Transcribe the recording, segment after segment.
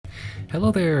Hello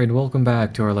there and welcome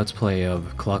back to our Let's Play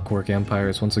of Clockwork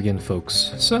Empires once again,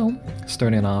 folks. So,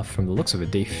 starting off from the looks of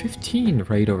it, day 15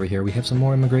 right over here, we have some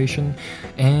more immigration,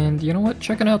 and you know what,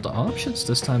 checking out the options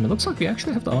this time, it looks like we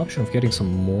actually have the option of getting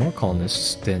some more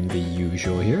colonists than the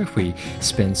usual here if we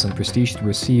spend some prestige to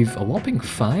receive a whopping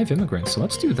 5 immigrants, so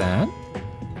let's do that.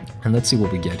 And let's see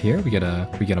what we get here. We get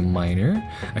a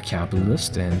miner, a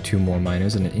capitalist, and 2 more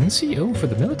miners, and an NCO for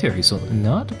the military. So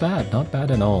not bad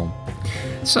at all.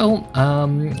 So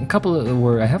a couple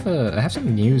of I have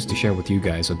some news to share with you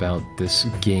guys about this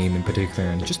game in particular,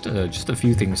 and just a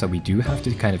few things that we do have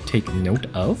to kind of take note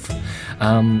of.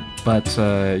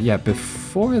 Yeah,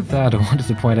 before that, I wanted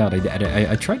to point out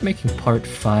I tried making part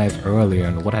 5 earlier,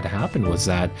 and what had happened was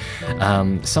that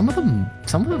some of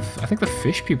I think the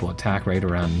fish people attack right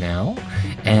around now,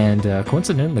 and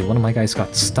coincidentally, one of my guys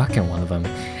got stuck in one of them,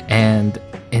 and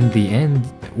in the end,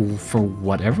 for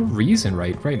whatever reason,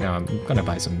 right now I'm gonna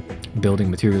buy some building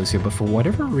materials here, but for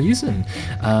whatever reason,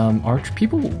 our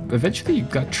people eventually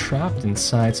got trapped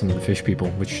inside some of the fish people,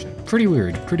 which pretty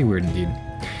weird indeed.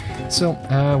 So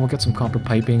we'll get some copper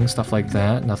piping, stuff like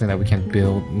that. Nothing that we can't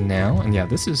build now, and yeah,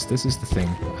 this is the thing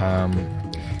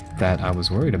that I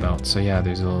was worried about. So yeah,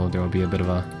 there will be a bit of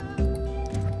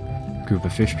a group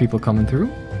of fish people coming through.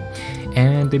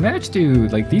 And they managed to,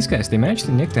 like these guys, they managed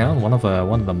to nick down one of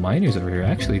the miners over here.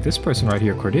 Actually, this person right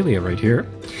here, Cordelia right here.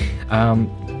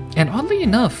 And oddly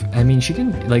enough, I mean, she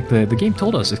didn't, like, the game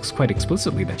told us quite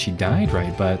explicitly that she died,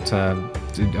 right? But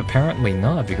apparently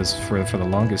not, because for the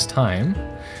longest time,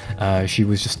 she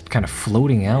was just kind of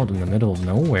floating out in the middle of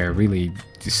nowhere, really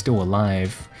still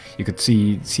alive. You could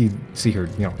see her,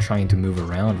 you know, trying to move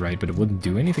around, right? But it wouldn't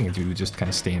do anything. It would just kind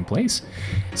of stay in place.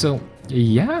 So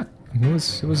yeah. It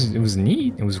was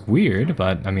neat. It was weird,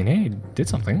 but I mean, hey, it did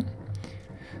something.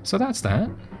 So that's that.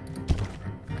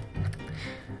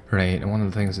 Right, and one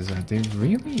of the things is that they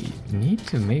really need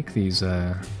to make these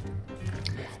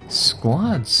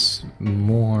squads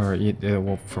more.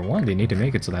 Well, for one, they need to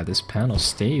make it so that this panel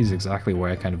stays exactly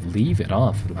where I kind of leave it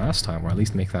off last time, or at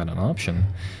least make that an option.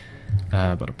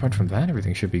 But apart from that,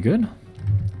 everything should be good.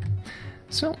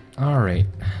 So, alright,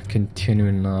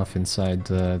 continuing off inside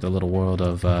the little world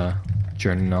of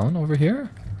journeying on over here,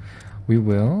 we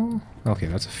will... Okay,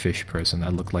 that's a fish person.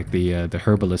 That looked like the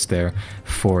herbalist there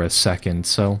for a second.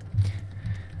 So,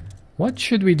 what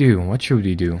should we do?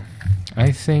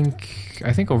 I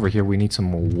think over here we need some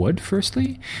more wood,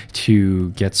 firstly, to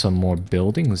get some more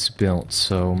buildings built.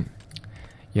 So...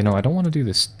 You know, I don't want to do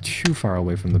this too far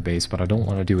away from the base, but I don't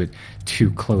want to do it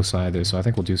too close either. So I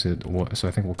think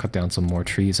we'll cut down some more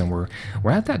trees, and we're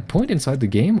at that point inside the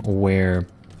game where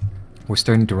we're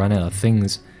starting to run out of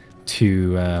things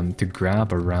to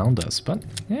grab around us. But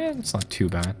yeah, it's not too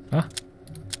bad.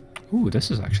 Ooh, this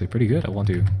is actually pretty good. I want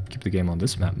to keep the game on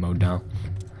this map mode now,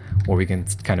 or we can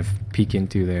kind of peek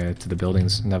into the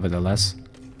buildings nevertheless.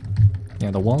 Yeah,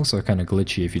 the walls are kind of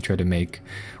glitchy if you try to make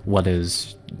what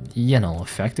is, you know,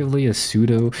 effectively a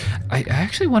pseudo... I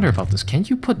actually wonder about this. Can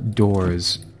you put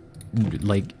doors,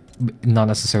 like, not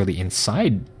necessarily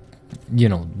inside, you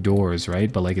know, doors,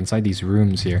 right? But, like, inside these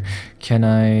rooms here. Can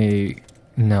I...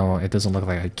 No, it doesn't look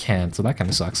like I can, so that kind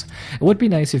of sucks. It would be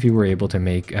nice if you were able to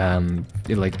make,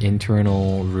 like,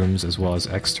 internal rooms as well as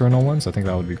external ones. I think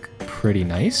that would be pretty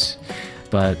nice.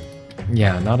 But,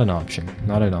 yeah, not an option.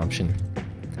 Not an option.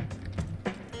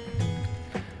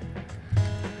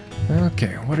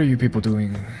 Okay, what are you people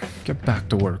doing? Get back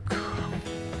to work.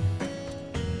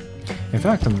 In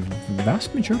fact, the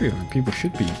vast majority of the people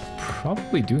should be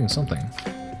probably doing something.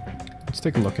 Let's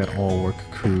take a look at all work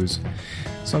crews.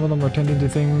 Some of them are tending to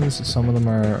things, some of them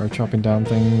are chopping down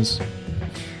things.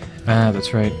 Ah,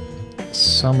 that's right.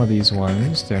 Some of these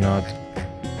ones, they're not...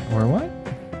 Or what?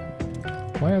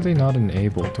 Why are they not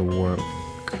enabled to work?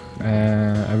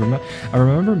 I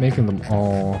remember making them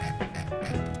all...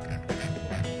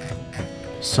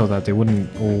 so that they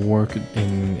wouldn't work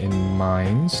in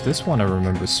mines. This one I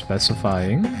remember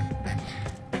specifying.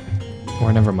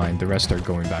 Or never mind, the rest are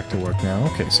going back to work now.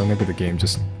 Okay, so maybe the game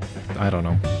just, I don't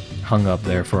know, hung up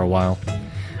there for a while.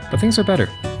 But things are better.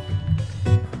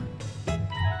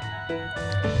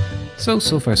 So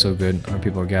far so good. Our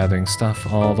people are gathering stuff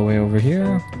all the way over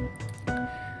here.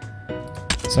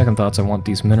 Second thoughts, I want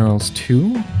these minerals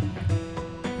too.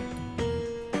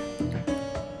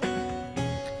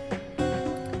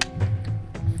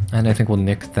 And I think we'll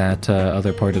nick that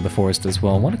other part of the forest as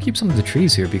well. I want to keep some of the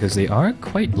trees here because they are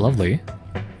quite lovely.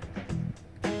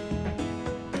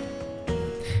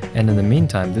 And in the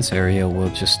meantime, this area will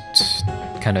just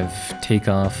kind of take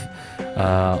off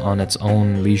on its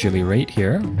own leisurely rate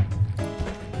here.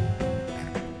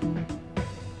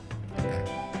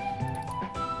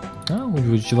 Oh,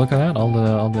 would you look at that? All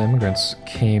the immigrants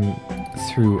came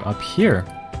through up here.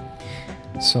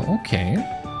 So okay.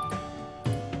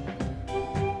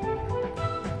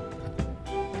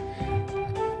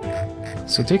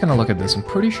 So taking a look at this, I'm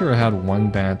pretty sure I had one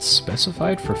bed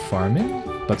specified for farming,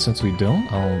 but since we don't,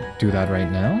 I'll do that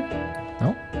right now.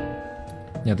 No?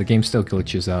 Yeah, the game still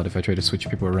glitches out if I try to switch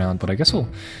people around, but I guess I'll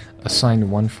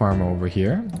assign one farmer over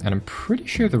here, and I'm pretty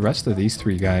sure the rest of these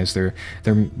three guys, they're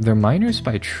miners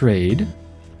by trade.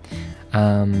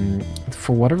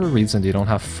 For whatever reason, they don't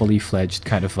have fully fledged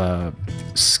kind of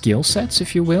skill sets,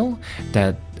 if you will,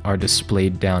 that are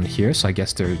displayed down here, so I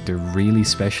guess they're really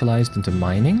specialized into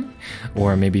mining,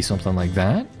 or maybe something like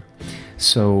that.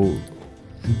 So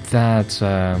that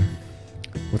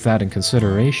with that in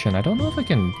consideration, I don't know if I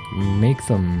can make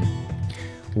them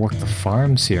work the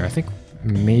farms here. I think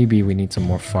maybe we need some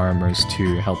more farmers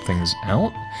to help things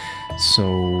out,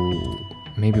 so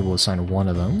maybe we'll assign one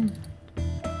of them,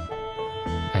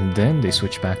 and then they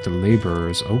switch back to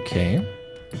laborers. Okay.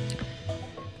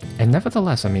 And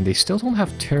nevertheless, I mean, they still don't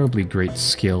have terribly great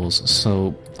skills,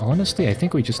 so honestly, I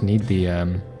think we just need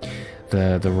the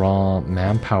raw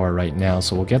manpower right now,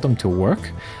 so we'll get them to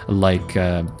work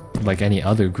like any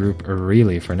other group,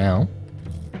 really, for now.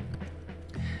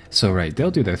 So right,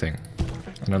 they'll do their thing.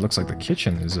 And it looks like the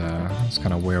kitchen is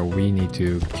kind of where we need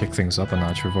to kick things up a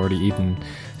notch. We've already eaten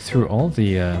through all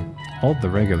the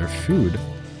regular food.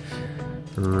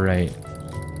 Right.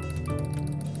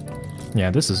 Yeah,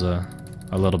 this is a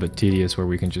little bit tedious where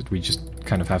we just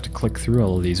kind of have to click through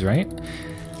all of these, right?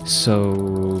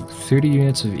 So 30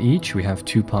 units of each. We have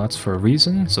 2 pots for a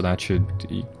reason, so that should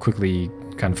quickly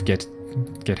kind of get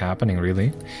happening,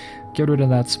 really. Get rid of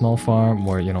that small farm,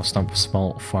 or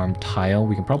small farm tile.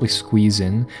 We can probably squeeze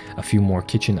in a few more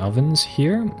kitchen ovens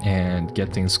here and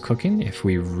get things cooking if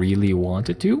we really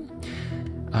wanted to.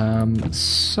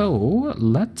 So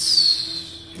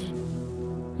let's,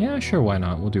 yeah, sure, why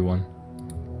not? We'll do one.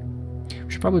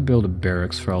 We should probably build a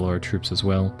barracks for all our troops as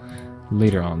well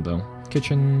later on, though.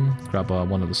 Kitchen, grab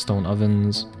one of the stone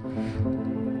ovens.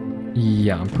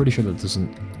 Yeah, I'm pretty sure that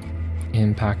doesn't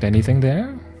impact anything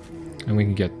there, and we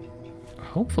can get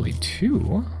hopefully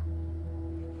 2.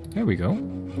 There we go.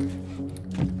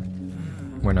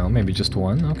 Or no, maybe just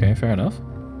 1. Okay, fair enough.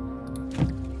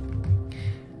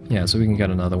 Yeah, so we can get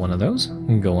another one of those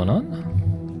going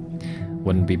on.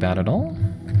 Wouldn't be bad at all.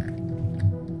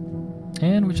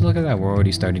 And would you look at that, we're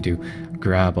already starting to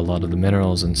grab a lot of the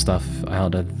minerals and stuff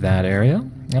out of that area.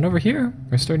 And over here,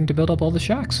 we're starting to build up all the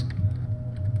shacks.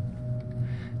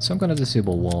 So I'm going to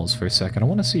disable walls for a second. I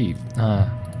want to see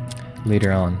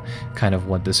later on kind of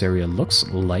what this area looks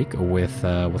like with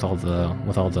all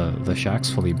the shacks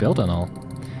fully built and all.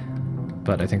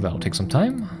 But I think that'll take some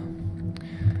time.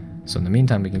 So in the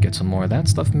meantime, we can get some more of that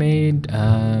stuff made.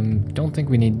 Don't think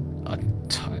we need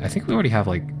I think we already have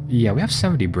yeah, we have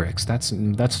 70 bricks.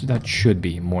 That should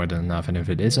be more than enough. And if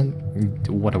it isn't,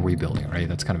 what are we building, right?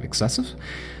 That's kind of excessive.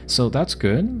 So that's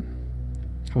good.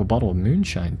 Have a bottle of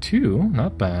moonshine too.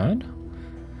 Not bad.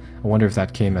 I wonder if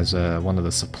that came as one of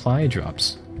the supply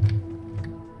drops.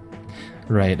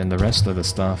 Right, and the rest of the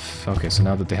stuff. Okay, so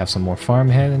now that they have some more farm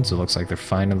hands, it looks like they're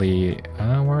finally.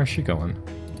 Where is she going?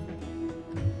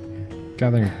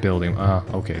 Gathering building.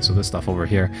 Okay, so this stuff over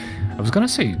here. I was gonna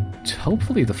say,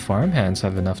 hopefully the farm hands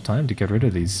have enough time to get rid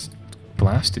of these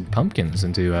blasted pumpkins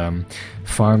and to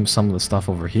farm some of the stuff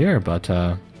over here, but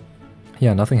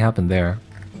yeah, nothing happened there.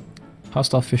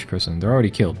 Hostile fish person. They're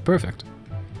already killed. Perfect.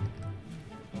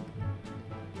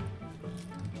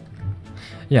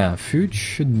 Yeah, food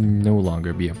should no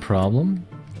longer be a problem.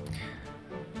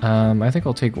 I think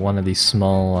I'll take one of these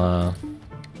small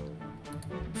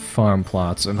farm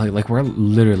plots, and like we're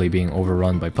literally being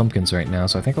overrun by pumpkins right now,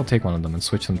 so I think I'll take one of them and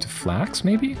switch them to flax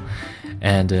maybe,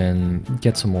 and then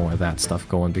get some more of that stuff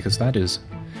going, because that is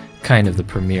kind of the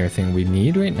premier thing we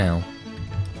need right now.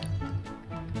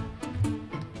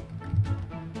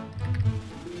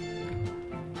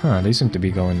 Huh, they seem to be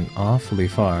going awfully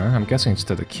far. I'm guessing it's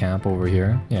to the camp over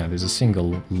here. Yeah, there's a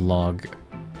single log.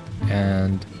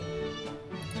 And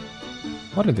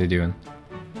what are they doing?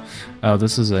 Oh,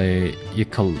 this is a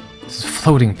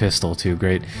floating pistol too.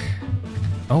 Great.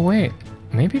 Oh wait,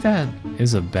 maybe that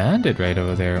is a bandit right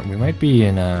over there. We might be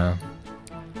in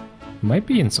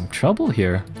some trouble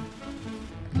here.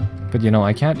 But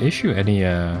I can't issue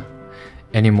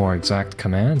any more exact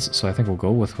commands, so I think we'll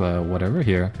go with whatever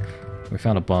here. We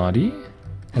found a body.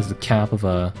 Has the cap of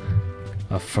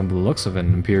from the looks of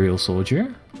an Imperial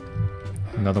soldier.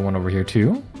 Another one over here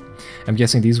too. I'm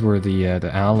guessing these were the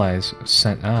allies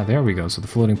sent. There we go. So the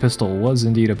floating pistol was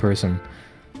indeed a person.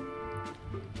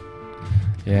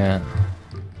 Yeah.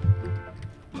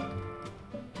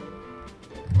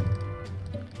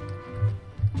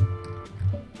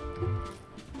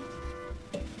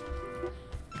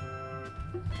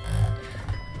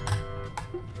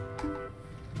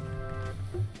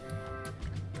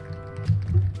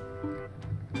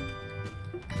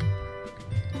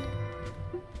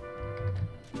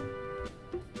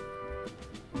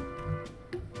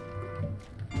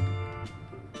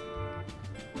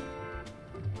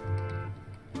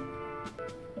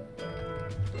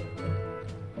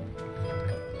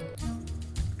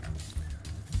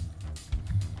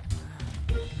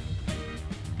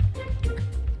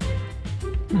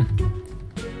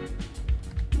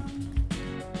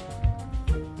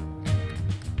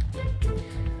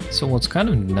 So what's kind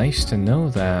of nice to know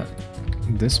that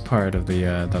this part of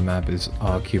the map is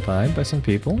occupied by some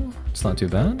people. It's not too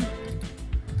bad.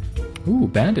 Ooh,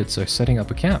 bandits are setting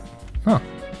up a camp. Huh.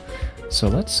 So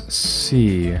let's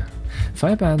see.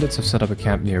 5 bandits have set up a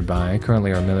camp nearby.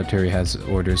 Currently our military has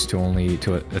orders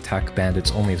to attack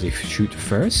bandits only if they shoot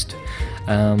first.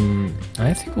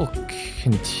 I think we'll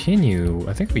continue.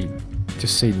 I think we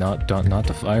just say not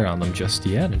to fire on them just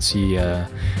yet and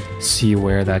see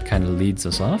where that kind of leads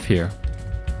us off here.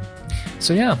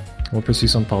 So yeah, we'll pursue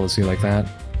some policy like that.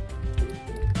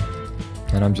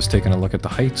 And I'm just taking a look at the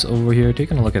heights over here,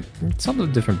 taking a look at some of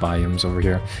the different biomes over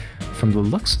here. From the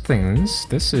looks of things,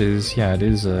 this is, yeah, it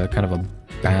is a kind of a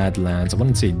badlands. I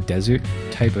wouldn't say desert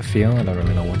type of feel. I don't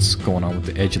really know what's going on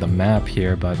with the edge of the map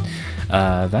here, but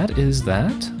that is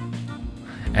that.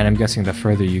 And I'm guessing the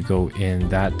further you go in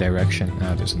that direction,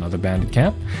 there's another bandit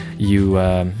camp, you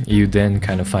then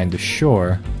kind of find the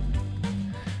shore.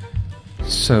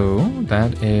 So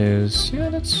that is, yeah,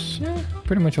 that's, yeah,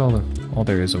 pretty much all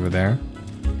there is over there.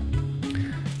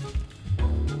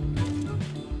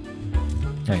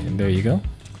 Right, and there you go.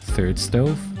 3rd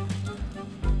stove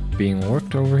being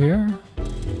worked over here.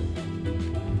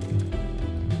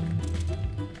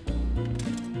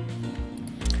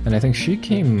 And I think she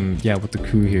came, yeah, with the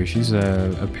coup here. She's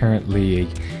apparently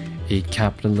a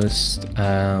capitalist,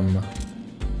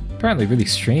 apparently really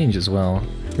strange as well.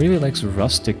 Really likes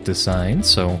rustic design,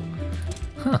 so,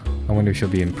 huh, I wonder if she'll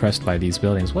be impressed by these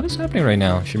buildings. What is happening right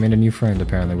now? She made a new friend,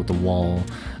 apparently, with the wall.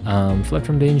 Fled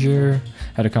from danger,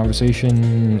 had a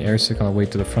conversation, airsick on the way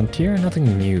to the frontier,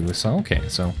 nothing new. So, okay,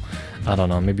 so, I don't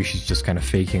know, maybe she's just kind of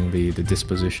faking the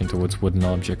disposition towards wooden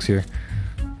objects here.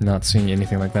 Not seeing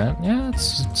anything like that. Yeah,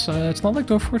 it's not like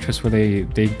Dwarf Fortress where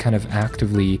they kind of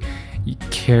actively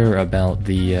care about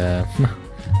the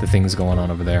the things going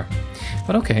on over there.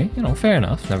 But okay, you know, fair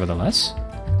enough, nevertheless.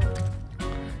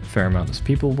 Fair amount of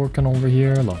people working over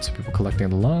here, lots of people collecting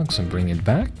the logs and bringing it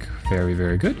back. Very,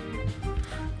 very good.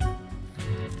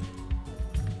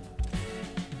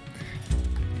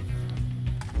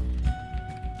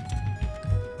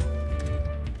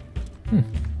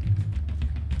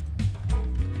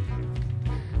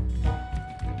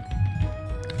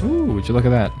 Ooh, would you look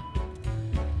at that?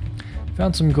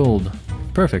 Found some gold.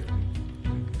 Perfect.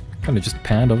 Kind of just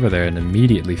panned over there and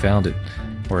immediately found it.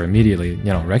 Or immediately, you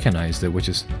know, recognized it, which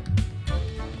is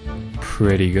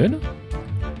pretty good.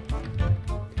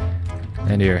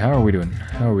 And here, how are we doing?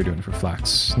 How are we doing for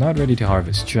flax? Not ready to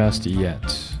harvest just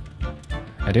yet.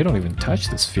 And they don't even touch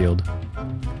this field.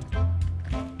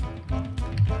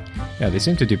 Yeah, they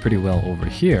seem to do pretty well over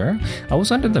here. I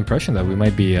was under the impression that we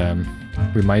might be,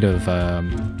 we might have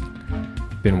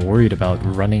been worried about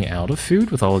running out of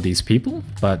food with all of these people,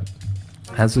 but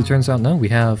as it turns out, no, we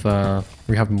have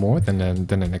more than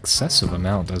an excessive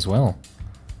amount as well.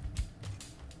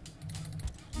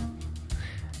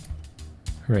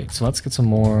 Right, so let's get some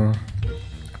more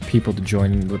people to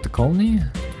join in with the colony.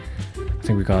 I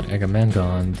think we got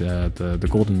Agamemnon, the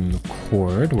Golden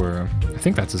Cord, or I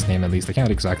think that's his name at least. I can't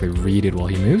exactly read it while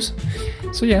he moves.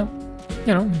 So yeah,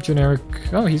 you know, generic.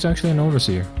 Oh, he's actually an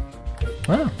overseer.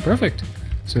 Ah, perfect.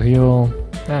 So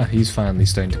he's finally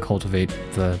starting to cultivate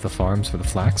the farms for the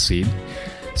flaxseed.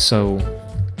 So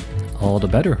all the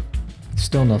better.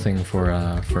 Still nothing for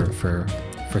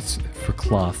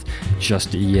cloth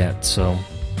just yet. So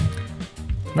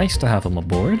nice to have him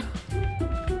aboard.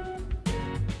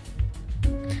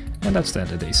 And that's the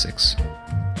end of day 6.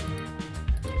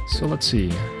 So let's see.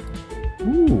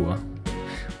 Ooh.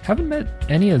 Haven't met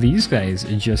any of these guys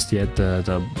just yet, the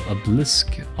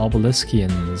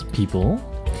Obeliskians people.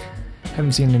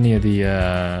 Haven't seen any of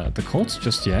the cults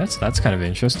just yet, so that's kind of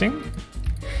interesting.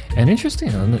 And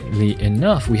interestingly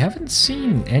enough, we haven't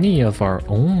seen any of our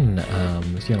own,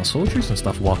 you know, soldiers and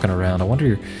stuff walking around. I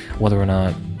wonder whether or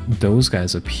not those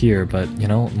guys appear, but, you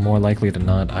know, more likely than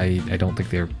not, I don't think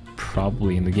they're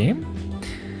probably in the game.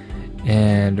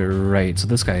 And right, so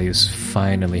this guy is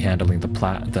finally handling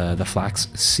the flax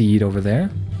seed over there.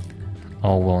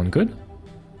 All well and good.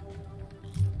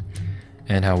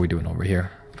 And how are we doing over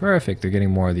here? Perfect, they're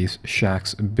getting more of these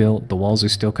shacks built. The walls are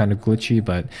still kind of glitchy,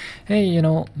 but hey, you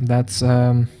know, that's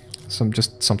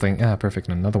something. Yeah, perfect,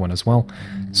 and another one as well.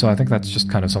 So I think that's just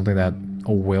kind of something that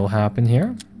will happen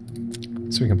here.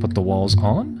 So we can put the walls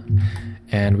on.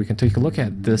 And we can take a look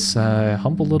at this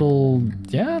humble little,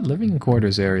 yeah, living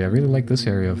quarters area. I really like this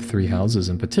area of 3 houses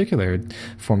in particular. It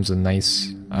forms a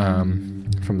nice, from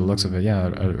the looks of it, yeah,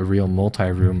 a real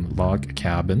multi-room log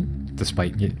cabin,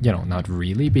 despite, you know, not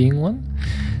really being one.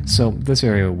 So this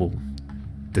area will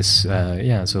this,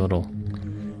 yeah, so it'll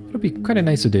be quite a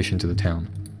nice addition to the town.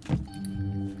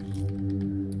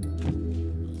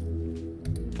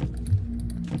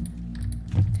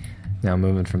 Now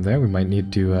moving from there, we might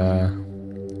need to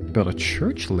build a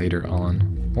church later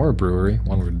on, or a brewery,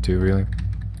 one of the two really.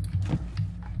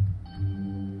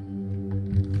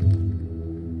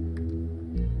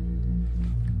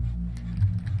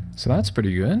 So that's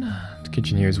pretty good. The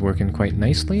kitchen here is working quite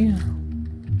nicely.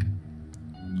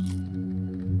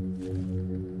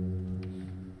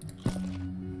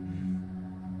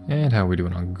 And how are we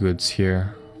doing on goods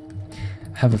here?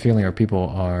 I have a feeling our people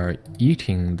are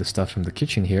eating the stuff from the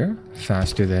kitchen here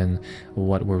faster than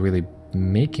what we're really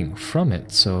making from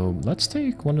it. So let's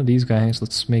take one of these guys,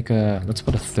 let's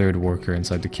put a third worker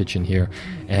inside the kitchen here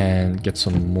and get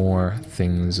some more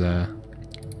things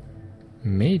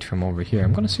made from over here.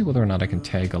 I'm gonna see whether or not I can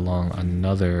tag along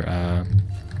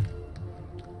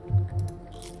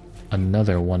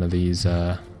another one of these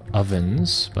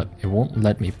ovens, but it won't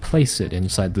let me place it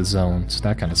inside the zone, so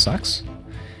that kind of sucks.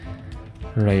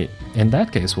 Right, in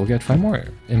that case, we'll get 5 more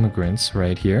immigrants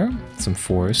right here. Some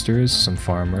foresters, some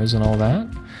farmers, and all that.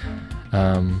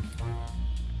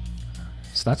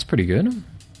 So that's pretty good.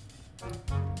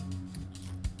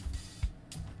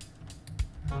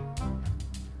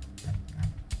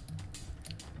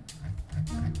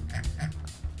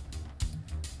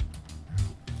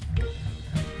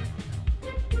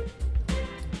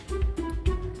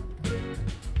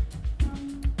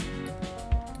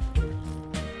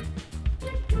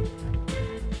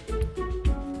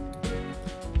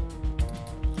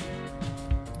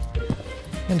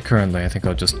 And currently, I think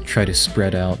I'll just try to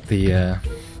spread out the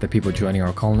people joining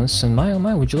our colonists. And my oh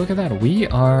my, would you look at that? We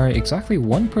are exactly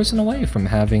 1 person away from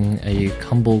having a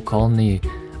humble colony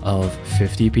of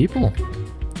 50 people.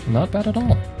 Not bad at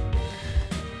all.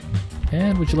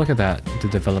 And would you look at that? The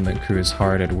development crew is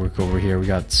hard at work over here. We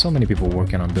got so many people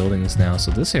working on buildings now,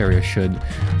 so this area should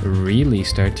really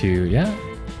start to, yeah,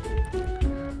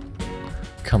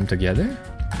 come together.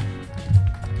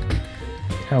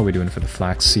 How are we doing for the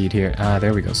flaxseed here? Ah,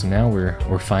 there we go. So now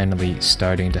we're finally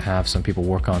starting to have some people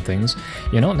work on things.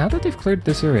 You know, now that they've cleared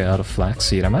this area out of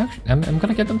flaxseed, I'm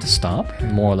gonna get them to stop,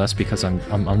 more or less, because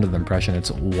I'm under the impression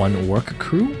it's 1 work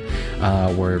crew.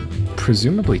 We're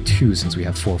presumably 2 since we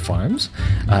have 4 farms,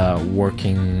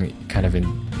 working kind of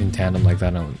in tandem like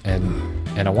that,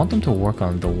 and I want them to work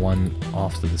on the one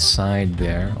off to the side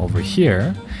there over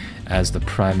here as the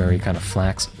primary kind of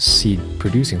flax seed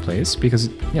producing place, because,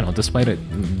 you know, despite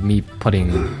me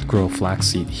grow flax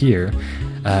seed here,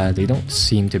 they don't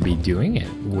seem to be doing it,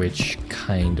 which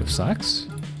kind of sucks.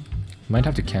 Might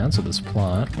have to cancel this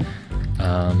plot.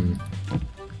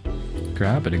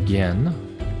 Grab it again.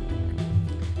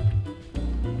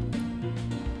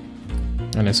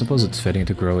 And I suppose it's fitting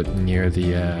to grow it near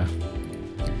the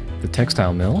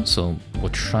textile mill, so we'll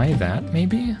try that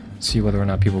maybe. See whether or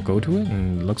not people go to it,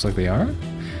 and it looks like they are.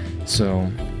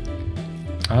 So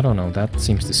I don't know, that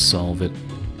seems to solve the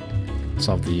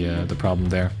problem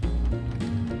there.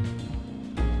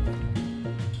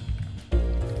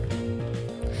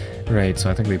 Right, so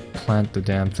I think we plant the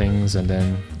damn things, and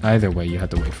then either way you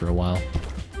have to wait for a while.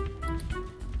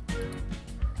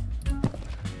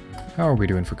 How are we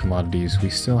doing for commodities?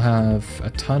 We still have a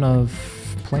ton of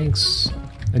planks,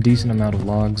 a decent amount of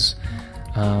logs.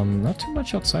 Not too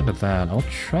much outside of that. I'll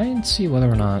try and see whether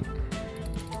or not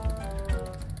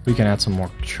we can add some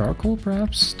more charcoal,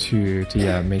 perhaps, to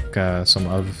yeah, make some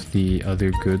of the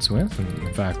other goods with. And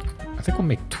in fact, I think we'll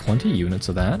make 20 units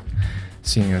of that,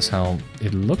 seeing as how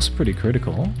it looks pretty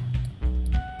critical.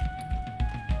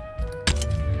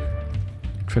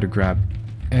 Try to grab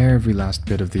every last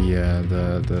bit of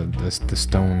the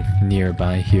stone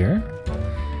nearby here.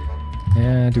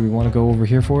 And do we want to go over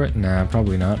here for it? Nah,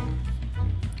 probably not.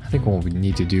 I think what we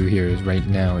need to do here right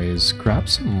now is grab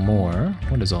some more.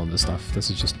 What is all this stuff? This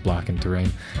is just blackened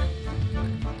terrain.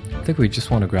 I think we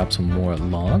just want to grab some more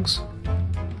logs.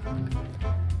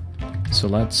 So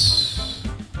let's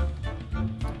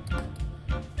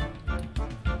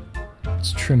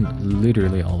trim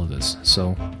literally all of this.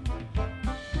 So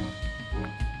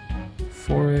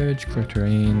forage, clear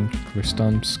terrain, clear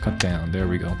stumps, cut down. There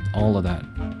we go. All of that.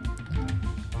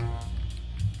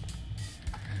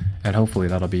 And hopefully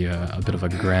that'll be a bit of a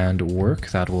grand work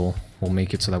that will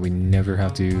make it so that we never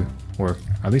have to, or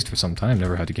at least for some time,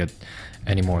 never have to get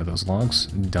any more of those logs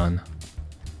done.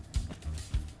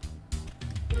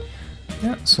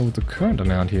 Yeah, so with the current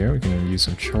amount here, we can use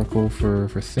some charcoal for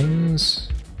things.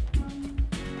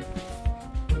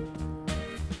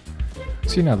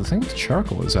 See, now the thing with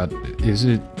charcoal is that,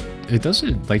 it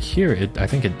doesn't, like here, I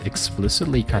think it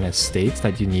explicitly kind of states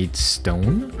that you need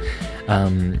stone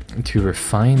to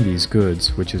refine these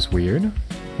goods, which is weird.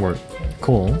 Or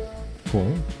coal.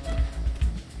 Cool.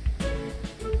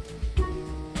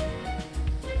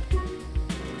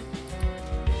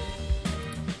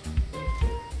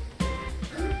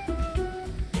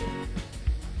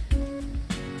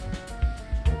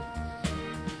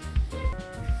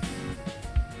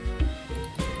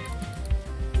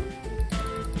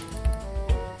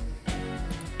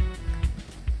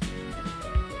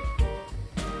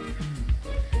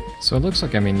 So it looks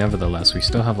like, I mean, nevertheless, we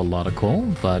still have a lot of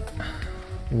coal, but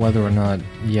whether or not,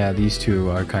 yeah, these two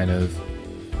are kind of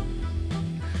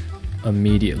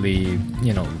immediately,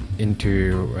 you know,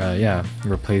 into, yeah,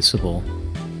 replaceable,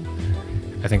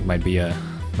 I think might be a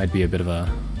bit of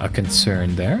a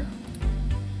concern there.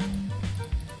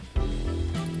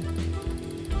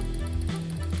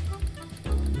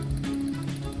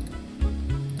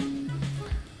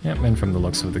 Yep, and from the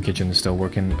looks of the kitchen is still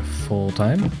working full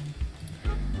time.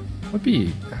 Would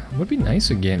be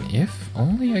nice again if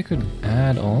only I could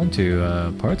add on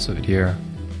to parts of it here.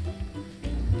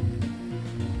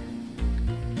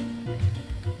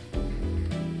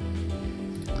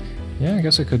 Yeah, I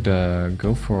guess I could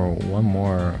go for one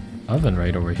more oven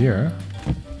right over here.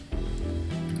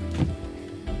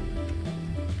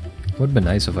 Would be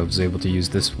nice if I was able to use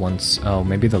this once. Oh,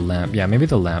 maybe the lamp. Yeah, maybe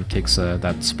the lamp takes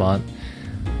that spot.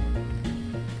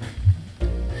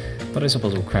 But I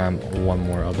suppose we'll cram one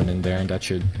more oven in there, and that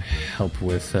should help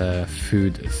with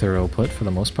food throughput for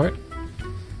the most part.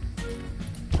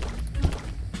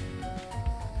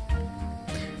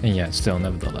 And yeah, still,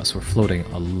 nevertheless, we're floating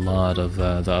a lot of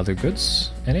the other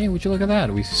goods. And hey, would you look at that?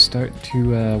 We're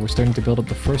starting to build up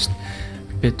the first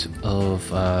bit of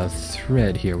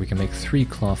thread here. We can make 3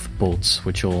 cloth bolts,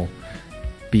 which will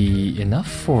be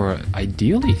enough for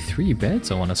ideally 3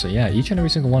 beds, I want to say. Yeah, each and every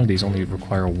single one of these only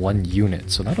require 1 unit,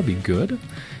 so that'll be good,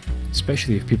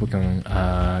 especially if people can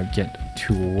get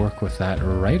to work with that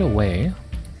right away.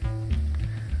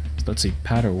 So let's see,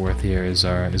 Patterworth here is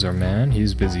our man.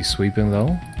 He's busy sweeping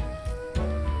though.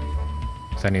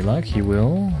 With any luck, he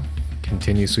will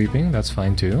continue sweeping. That's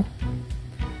fine too.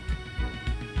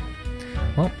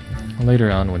 Well, later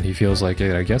on when he feels like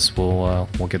it, I guess we'll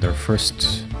get our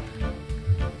first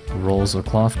rolls of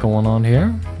cloth going on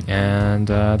here, and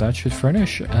that should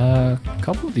furnish a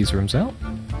couple of these rooms out.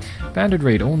 Bandit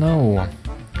raid, oh no.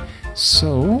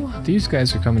 So these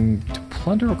guys are coming to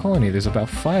plunder a colony. There's about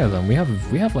 5 of them. We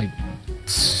have like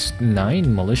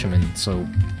 9 militiamen, so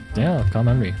yeah, come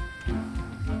on me.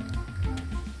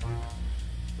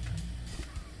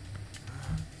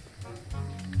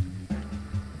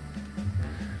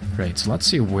 Right, so let's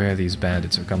see where these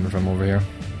bandits are coming from over here.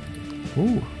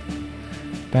 Ooh.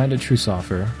 Bandit truce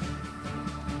offer.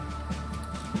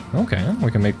 Okay, we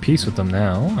can make peace with them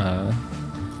now.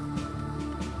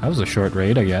 That was a short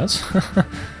raid, I guess.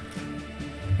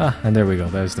 Ah, and there we go.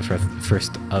 There's the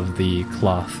first of the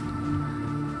cloth.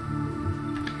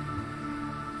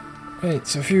 Right,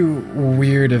 so a few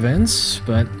weird events,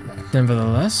 but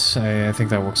nevertheless, I think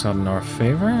that works out in our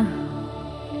favor.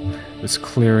 This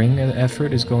clearing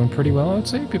effort is going pretty well, I would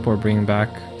say. People are bringing back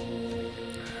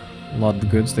a lot of the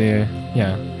goods they've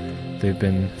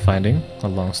been finding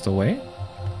along the way.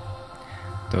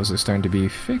 Those are starting to be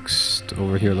fixed.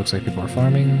 Over here looks like people are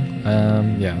farming.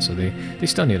 Yeah, so they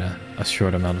still need a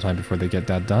short amount of time before they get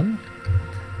that done.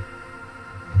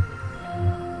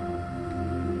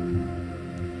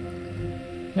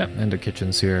 Yep, and the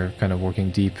kitchen's here kind of working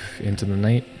deep into the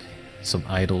night. Some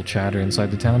idle chatter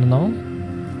inside the town and all.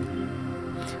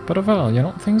 But overall, you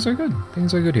know, things are good.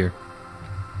 Things are good here.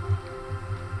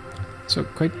 So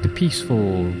quite the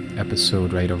peaceful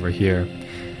episode right over here.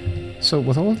 So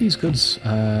with all of these goods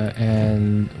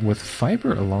and with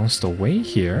fiber along the way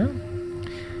here,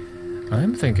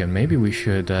 I'm thinking maybe we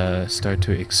should start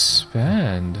to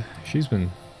expand. She's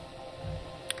been,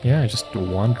 yeah, just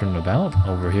wandering about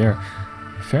over here.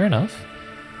 Fair enough.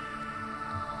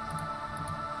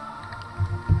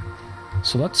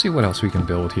 So let's see what else we can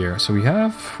build here. So we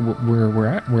have,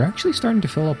 we're actually starting to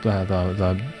fill up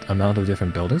the amount of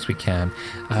different buildings we can.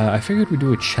 I figured we'd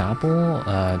do a chapel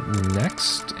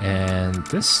next, and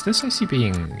this I see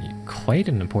being quite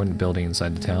an important building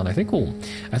inside the town. I think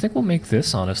we'll make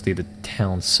this honestly the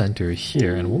town center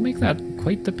here, and we'll make that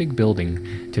quite the big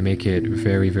building to make it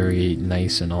very, very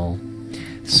nice and all.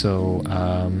 So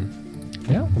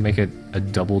yeah, we'll make it a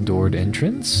double-doored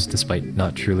entrance, despite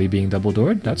not truly being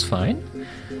double-doored. That's fine.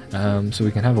 So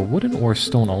we can have a wooden or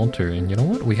stone altar, and you know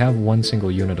what? We have one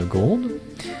single unit of gold.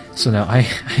 So now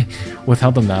with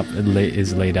how the map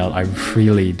is laid out, I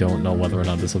really don't know whether or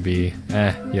not this will be,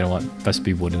 you know what, best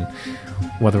be wooden.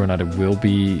 Whether or not it will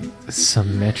be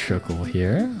symmetrical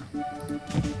here.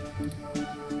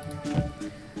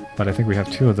 But I think we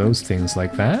have two of those things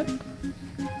like that.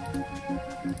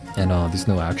 And there's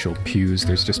no actual pews,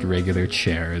 there's just regular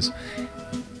chairs.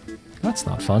 That's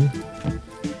not fun.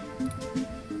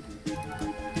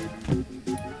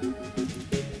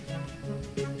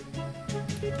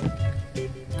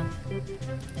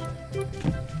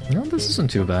 No, this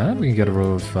isn't too bad. We can get a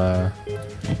row of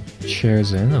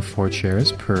chairs in, of 4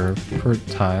 chairs per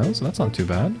tile, so that's not too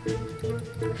bad.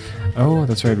 Oh,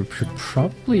 that's right, we should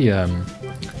probably, I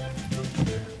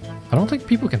don't think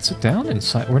people can sit down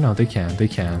inside, or no, they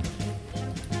can.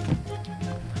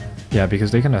 Yeah,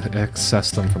 because they can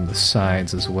access them from the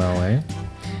sides as well, eh?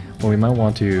 Well, we might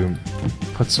want to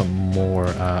put some more,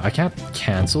 I can't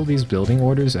cancel these building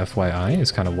orders, FYI,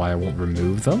 is kind of why I won't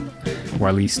remove them. Or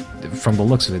at least, from the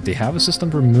looks of it, they have a system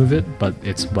to remove it, but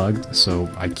it's bugged, so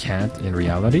I can't in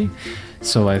reality.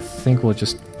 So I think we'll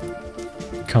just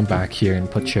come back here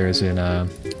and put chairs in a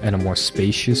more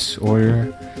spacious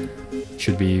order.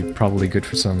 Should be probably good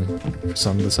for some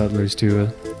of the settlers too.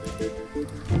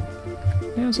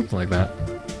 Yeah, something like that.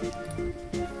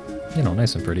 You know,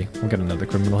 nice and pretty. We'll get another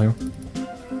criminal here.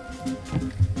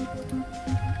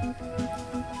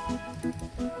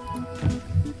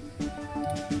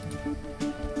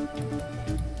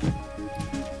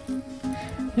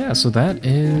 Yeah, so that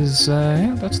is,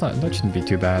 yeah, that shouldn't be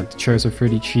too bad. The chairs are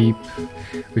pretty cheap.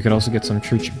 We could also get some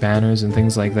church banners and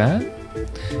things like that.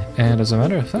 And as a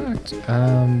matter of fact,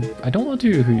 I don't want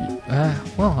to,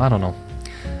 well, I don't know.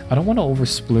 I don't want to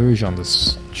over-splurge on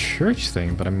this church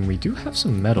thing, but I mean, we do have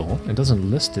some metal. It doesn't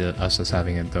list us as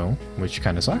having it, though, which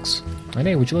kind of sucks. And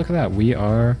hey, would you look at that? We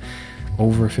are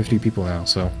over 50 people now,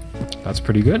 so that's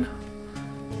pretty good.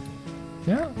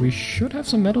 Yeah, we should have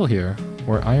some metal here.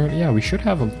 Or iron, yeah, we should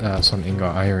have some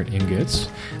iron ingots.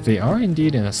 They are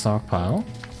indeed in a stockpile.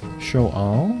 Show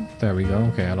all. There we go.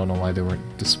 Okay, I don't know why they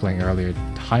weren't displaying earlier. It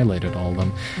highlighted all of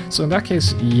them. So in that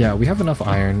case, yeah, we have enough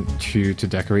iron to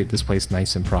decorate this place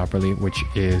nice and properly, which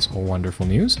is wonderful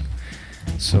news.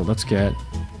 So let's get...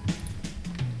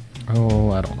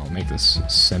 oh, I don't know, make this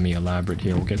semi-elaborate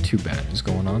here. We'll get 2 banners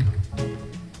going on.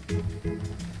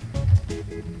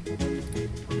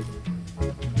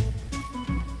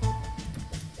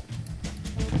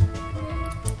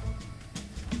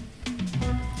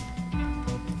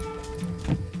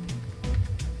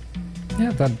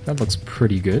 Yeah, that looks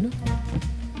pretty good.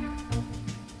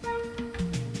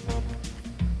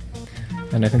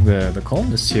 And I think the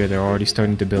colonists here, they're already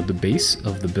starting to build the base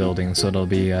of the building, so it'll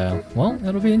be, well,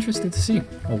 it'll be interesting to see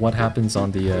what happens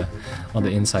on the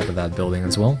inside of that building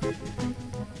as well.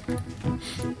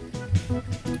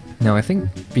 Now, I think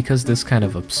because this kind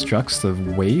of obstructs the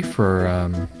way for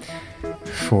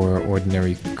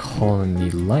ordinary colony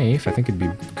life, I think it'd be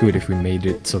good if we made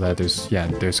it so that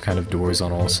there's kind of doors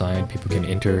on all sides. People can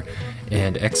enter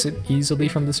and exit easily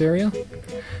from this area.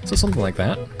 So something like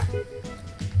that.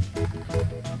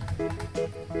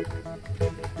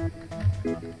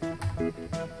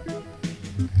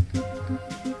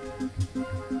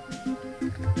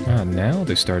 Now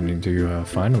they're starting to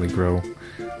finally grow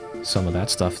some of that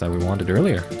stuff that we wanted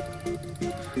earlier.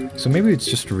 So maybe it's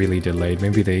just really delayed.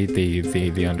 Maybe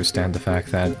they understand the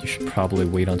fact that you should probably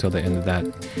wait until the end of that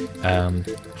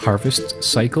harvest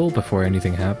cycle before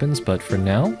anything happens. But for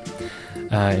now,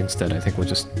 instead, I think we'll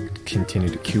just continue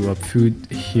to queue up food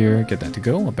here, get that to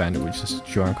go. A bandit will just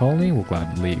join our colony. We'll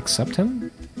gladly accept him.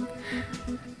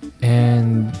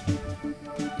 And...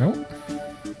 oh.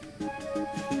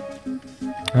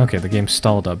 Okay, the game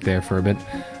stalled up there for a bit,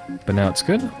 but now it's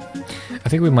good. I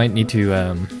think we might need to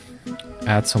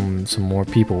add some more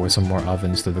people or some more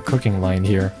ovens to the cooking line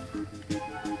here.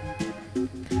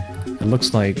 It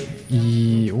looks like,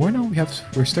 or no,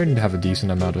 we're starting to have a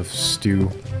decent amount of stew.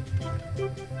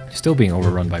 Still being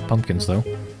overrun by pumpkins though.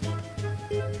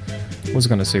 I was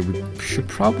gonna say we should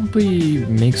probably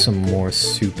make some more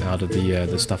soup out of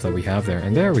the stuff that we have there.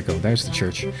 And there we go, there's the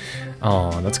church.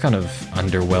 Oh, that's kind of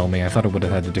underwhelming. I thought it would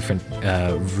have had a different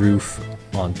roof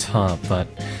on top, but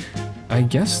I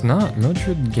guess not. The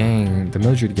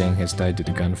Mildred gang has died due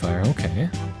to gunfire. Okay.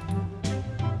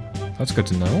 That's good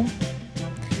to know.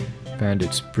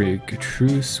 Bandits break a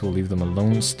truce. We'll leave them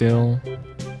alone still.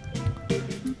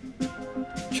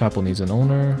 Chapel needs an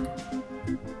owner.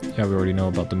 Yeah, we already know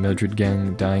about the Mildred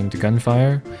gang dying to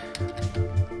gunfire.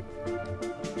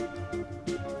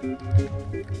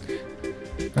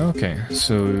 Okay,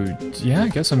 so yeah, I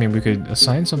guess we could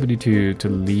assign somebody to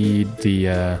lead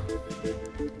the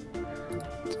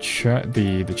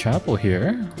chapel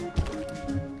here,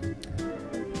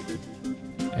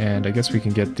 and I guess we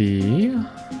can get the.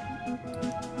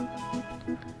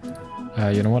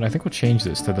 You know what? I think we'll change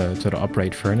this to the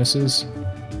upright furnaces.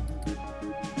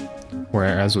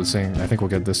 Whereas was saying, I think we'll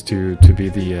get this to be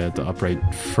the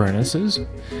upright furnaces,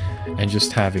 and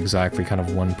just have exactly kind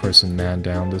of one person man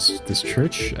down this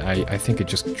church. I think it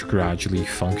just gradually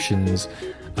functions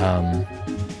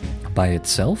by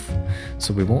itself,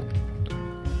 so we won't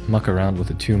muck around with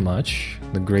it too much.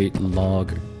 The great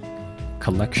log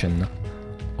collection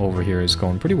over here is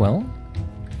going pretty well.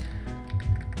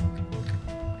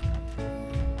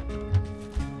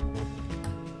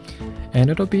 And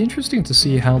it'll be interesting to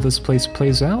see how this place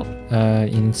plays out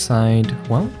inside,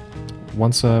 well,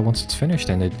 once it's finished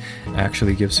and it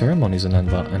actually gives ceremonies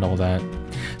and all that.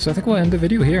 So I think we'll end the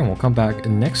video here and we'll come back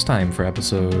next time for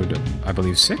episode, I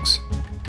believe, 6.